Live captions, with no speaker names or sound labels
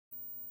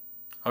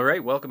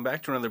Alright, welcome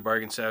back to another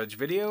Bargain Savage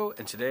video,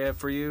 and today I have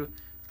for you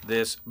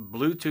this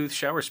Bluetooth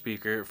shower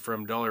speaker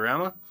from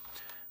Dollarama.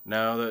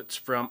 Now that's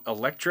from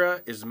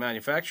Electra is the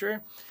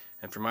manufacturer,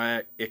 and from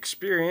my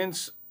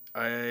experience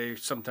I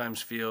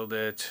sometimes feel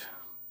that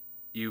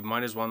you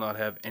might as well not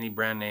have any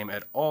brand name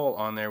at all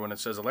on there when it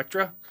says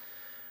Electra.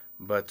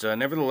 But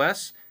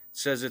nevertheless, it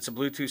says it's a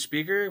Bluetooth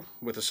speaker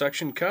with a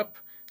suction cup,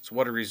 it's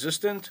water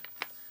resistant,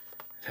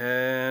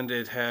 and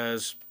it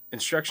has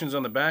instructions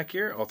on the back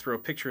here. I'll throw a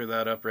picture of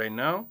that up right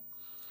now.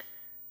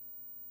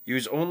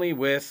 Use only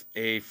with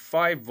a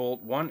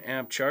 5-volt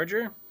 1-amp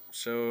charger,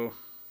 so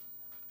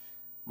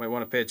might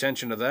want to pay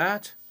attention to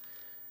that.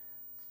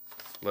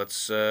 Let's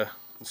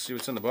see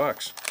what's in the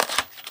box.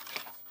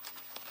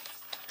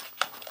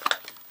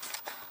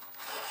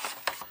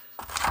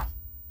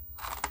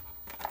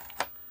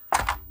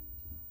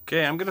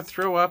 Okay, I'm going to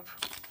throw up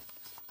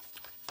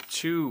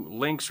 2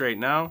 links right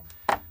now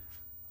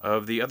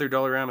of the other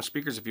Dollarama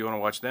speakers if you want to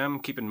watch them.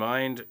 Keep in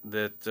mind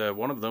that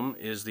one of them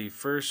is the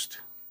first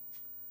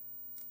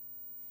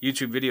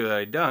YouTube video that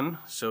I've done,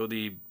 so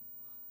the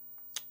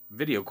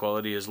video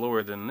quality is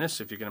lower than this,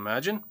 if you can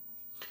imagine.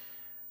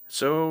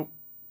 So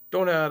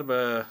don't have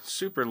a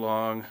super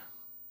long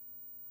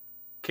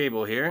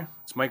cable here.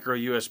 It's micro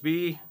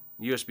USB,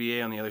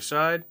 USB-A on the other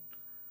side.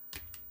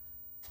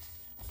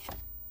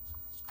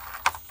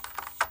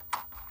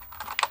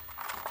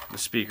 The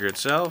speaker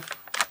itself.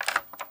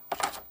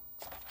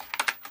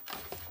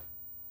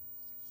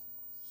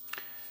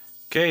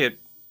 Okay, it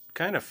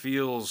kind of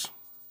feels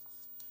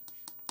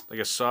like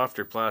a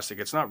softer plastic.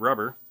 It's not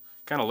rubber.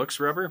 Kind of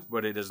looks rubber,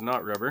 but it is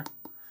not rubber.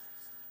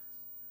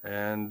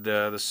 And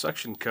the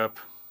suction cup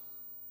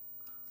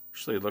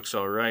actually looks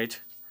alright.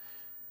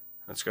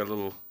 It's got a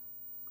little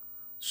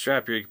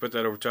strap here. You can put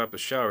that over top of the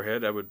shower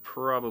head. I would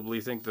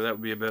probably think that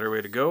would be a better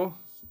way to go.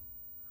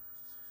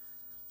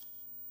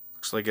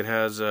 Looks like it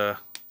has a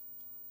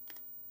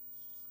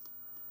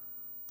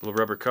little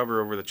rubber cover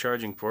over the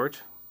charging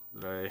port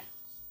that I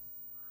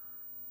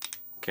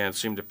can't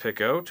seem to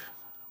pick out.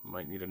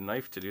 Might need a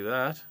knife to do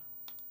that.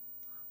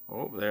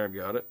 Oh, there, I've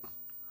got it.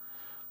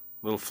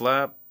 Little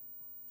flap,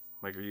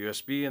 micro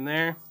USB in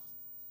there.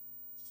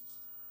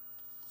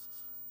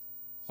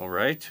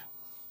 Alright.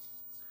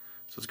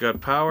 So it's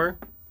got power,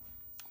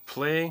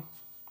 play,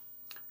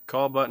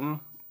 call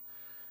button,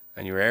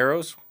 and your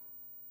arrows.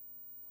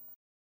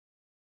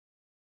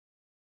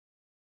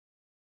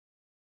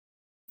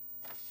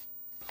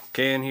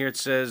 Okay, in here it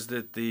says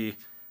that the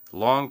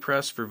long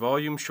press for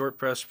volume, short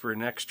press for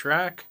next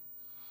track.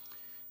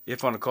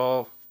 If on a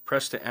call,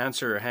 press to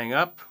answer or hang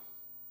up.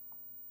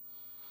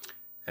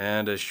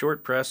 And a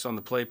short press on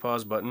the play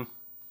pause button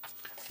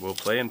will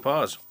play and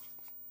pause.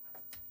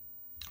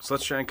 So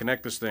let's try and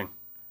connect this thing.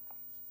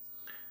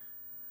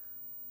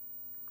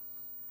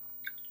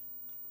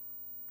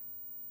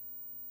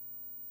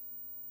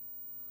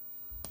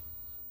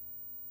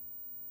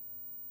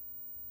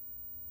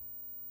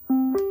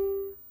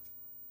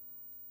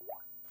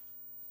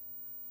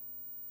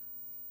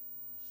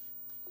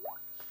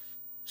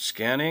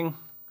 Scanning.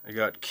 I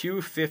got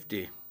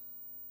Q50.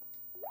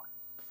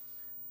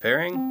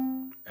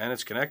 Pairing, and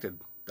it's connected.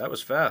 That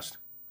was fast.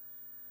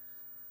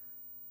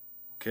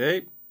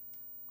 Okay.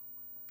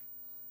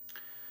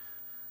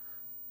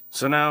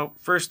 So now,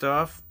 first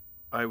off,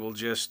 I will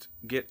just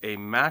get a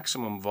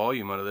maximum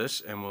volume out of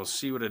this, and we'll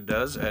see what it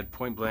does at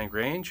point blank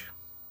range.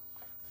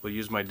 We'll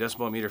use my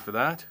decibel meter for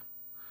that.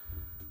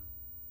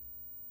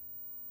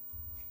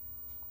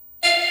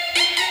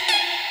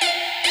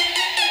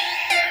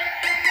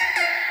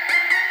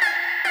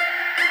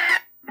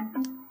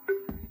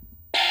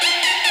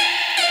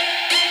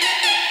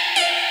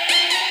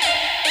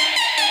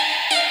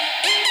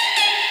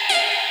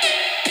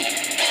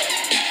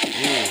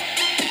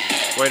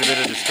 Quite a bit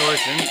of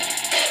distortion.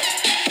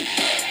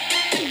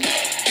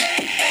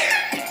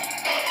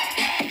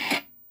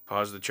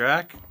 Pause the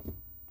track.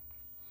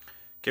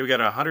 Okay, we got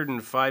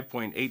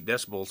 105.8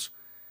 decibels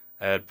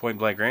at point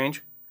blank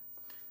range.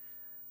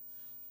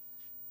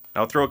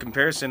 I'll throw a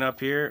comparison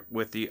up here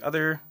with the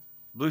other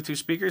Bluetooth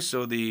speakers.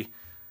 So the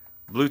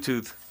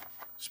Bluetooth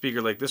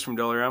speaker like this from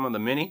Dollarama, the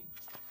Mini,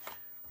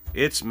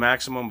 its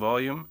maximum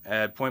volume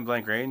at point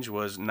blank range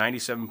was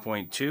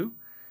 97.2.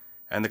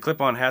 And the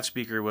clip-on hat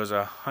speaker was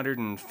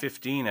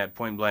 115 at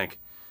point blank.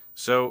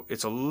 So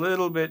it's a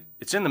little bit,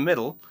 it's in the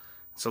middle.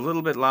 It's a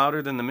little bit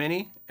louder than the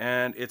Mini,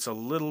 and it's a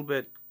little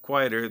bit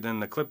quieter than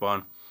the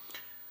clip-on.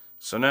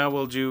 So now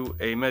we'll do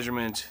a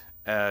measurement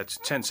at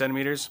 10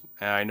 centimeters.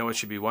 I know it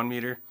should be 1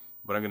 meter,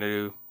 but I'm going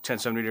to do 10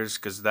 centimeters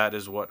because that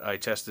is what I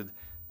tested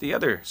the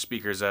other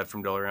speakers at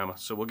from Dollarama.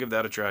 So we'll give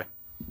that a try.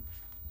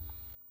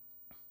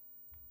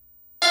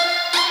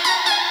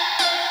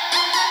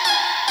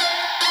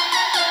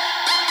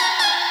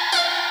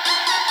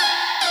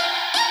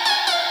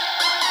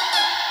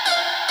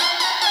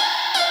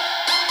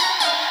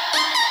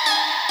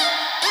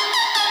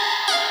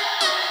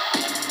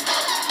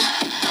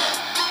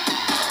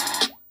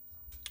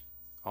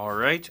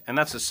 Alright, and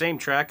that's the same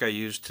track I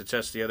used to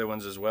test the other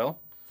ones as well.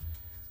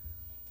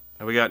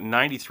 Now we got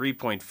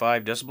 93.5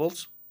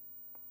 decibels.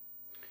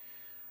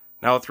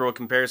 Now I'll throw a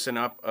comparison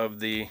up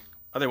of the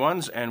other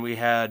ones, and we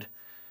had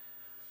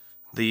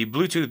the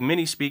Bluetooth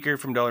mini speaker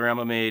from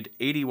Dollarama made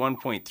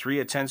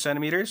 81.3 at 10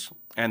 centimeters,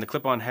 and the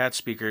clip-on hat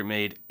speaker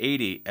made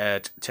 80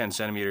 at 10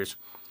 centimeters.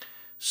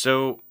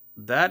 So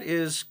that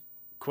is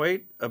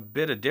quite a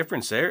bit of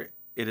difference there.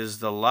 It is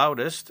the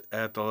loudest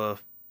at the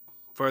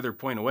farther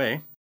point away.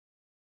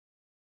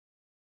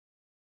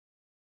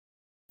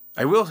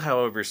 I will,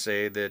 however,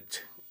 say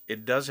that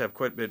it does have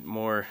quite a bit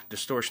more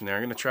distortion there.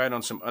 I'm going to try it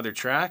on some other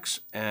tracks,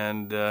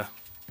 and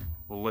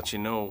we'll let you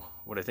know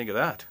what I think of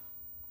that.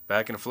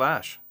 Back in a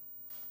flash.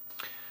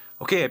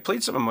 Okay, I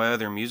played some of my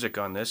other music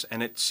on this,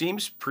 and it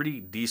seems pretty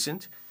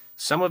decent.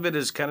 Some of it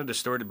is kind of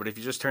distorted, but if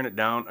you just turn it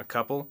down a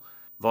couple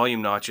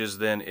volume notches,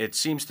 then it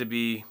seems to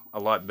be a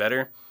lot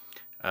better.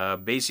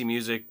 Bassy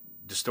music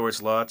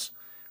distorts lots.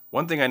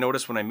 One thing I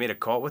noticed when I made a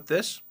call with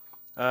this,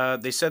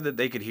 they said that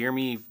they could hear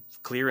me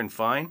clear and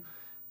fine,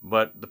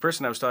 but the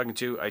person I was talking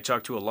to, I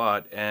talked to a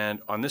lot,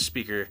 and on this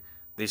speaker,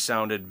 they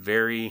sounded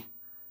very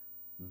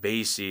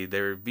bassy.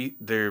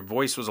 Their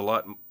voice was a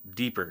lot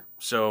deeper.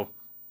 So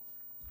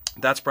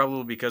that's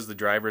probably because the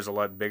driver is a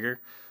lot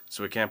bigger,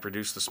 so it can't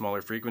produce the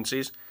smaller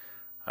frequencies,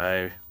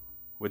 I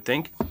would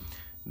think.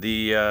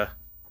 The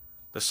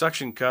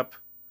suction cup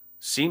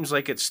seems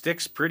like it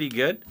sticks pretty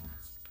good.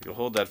 You'll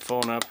hold that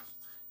phone up,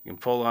 you can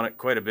pull on it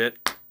quite a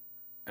bit,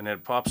 and then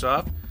it pops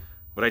off.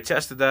 But I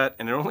tested that,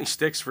 and it only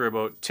sticks for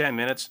about 10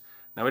 minutes.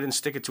 Now, I didn't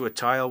stick it to a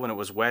tile when it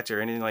was wet or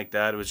anything like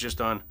that. It was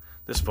just on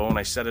this phone.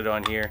 I set it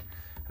on here,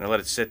 and I let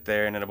it sit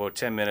there, and in about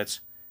 10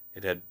 minutes,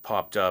 it had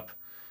popped up.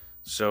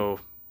 So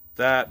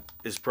that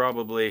is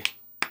probably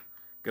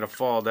going to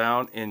fall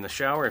down in the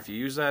shower if you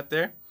use that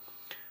there.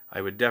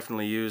 I would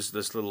definitely use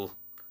this little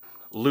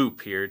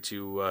loop here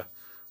to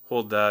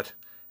hold that,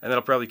 and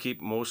that'll probably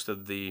keep most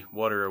of the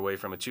water away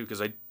from it too,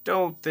 because I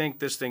don't think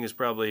this thing is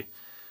probably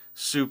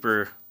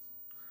super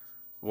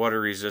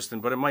water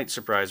resistant, but it might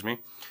surprise me.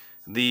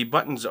 The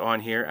buttons on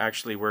here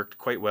actually worked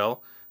quite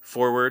well.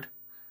 Forward,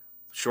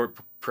 short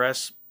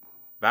press;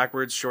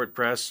 backwards, short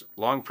press;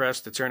 long press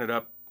to turn it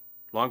up;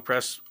 long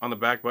press on the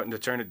back button to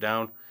turn it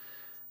down.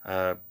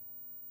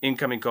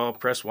 Incoming call,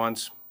 press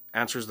once,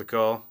 answers the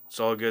call. It's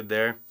all good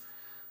there.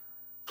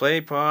 Play,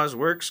 pause,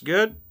 works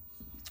good.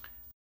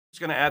 Just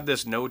going to add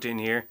this note in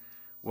here.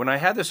 When I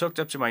had this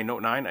hooked up to my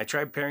Note 9, I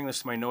tried pairing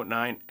this to my Note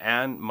 9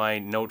 and my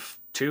Note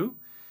 2.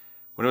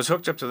 When it was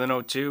hooked up to the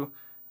Note 2,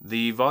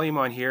 the volume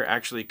on here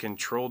actually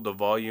controlled the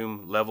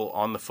volume level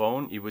on the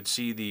phone. You would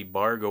see the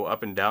bar go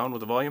up and down with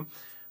the volume.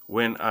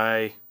 When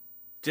I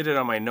did it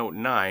on my Note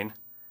 9,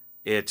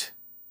 it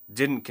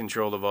didn't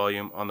control the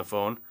volume on the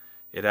phone.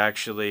 It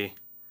actually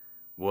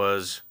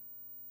was,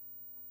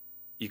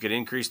 you could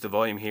increase the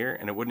volume here,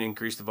 and it wouldn't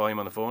increase the volume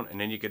on the phone, and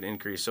then you could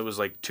increase. So it was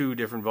like two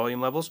different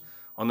volume levels.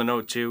 On the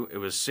Note 2, it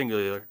was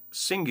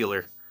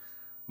singular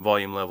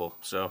volume level.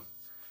 So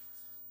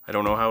I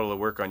don't know how it'll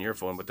work on your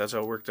phone, but that's how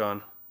it worked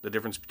on the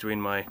difference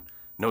between my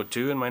Note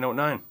 2 and my Note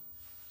 9.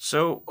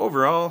 So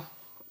overall,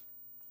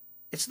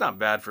 it's not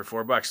bad for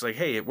 $4. Like,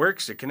 hey, it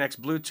works. It connects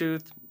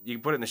Bluetooth. You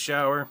can put it in the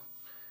shower.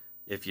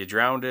 If you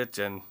drowned it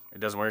and it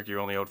doesn't work,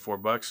 you're only out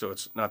 $4, so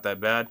it's not that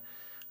bad.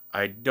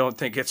 I don't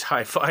think it's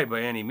hi-fi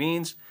by any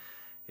means.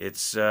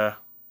 It's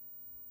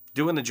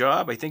doing the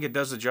job. I think it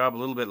does the job a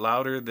little bit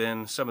louder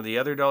than some of the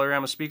other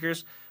Dollarama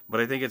speakers, but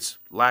I think it's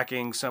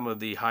lacking some of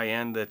the high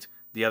end that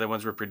the other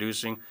ones were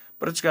producing.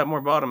 But it's got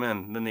more bottom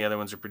end than the other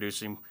ones are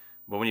producing.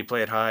 But when you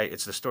play it high,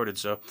 it's distorted.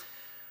 So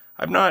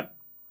I'm not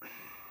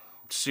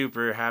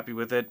super happy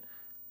with it.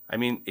 I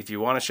mean, if you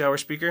want a shower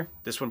speaker,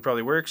 this one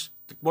probably works.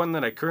 The one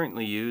that I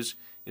currently use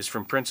is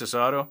from Princess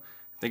Auto.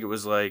 I think it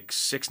was like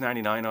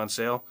 $6.99 on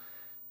sale.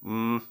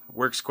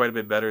 Works quite a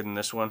bit better than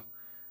this one,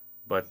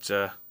 but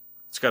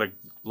it's got a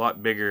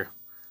lot bigger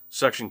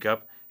suction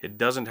cup. It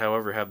doesn't,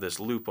 however, have this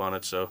loop on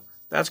it, so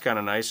that's kind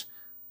of nice.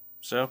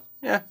 So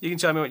yeah, you can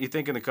tell me what you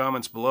think in the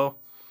comments below.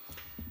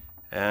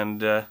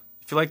 And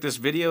if you like this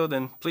video,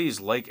 then please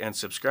like and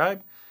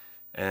subscribe.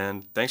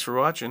 And thanks for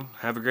watching.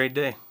 Have a great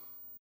day.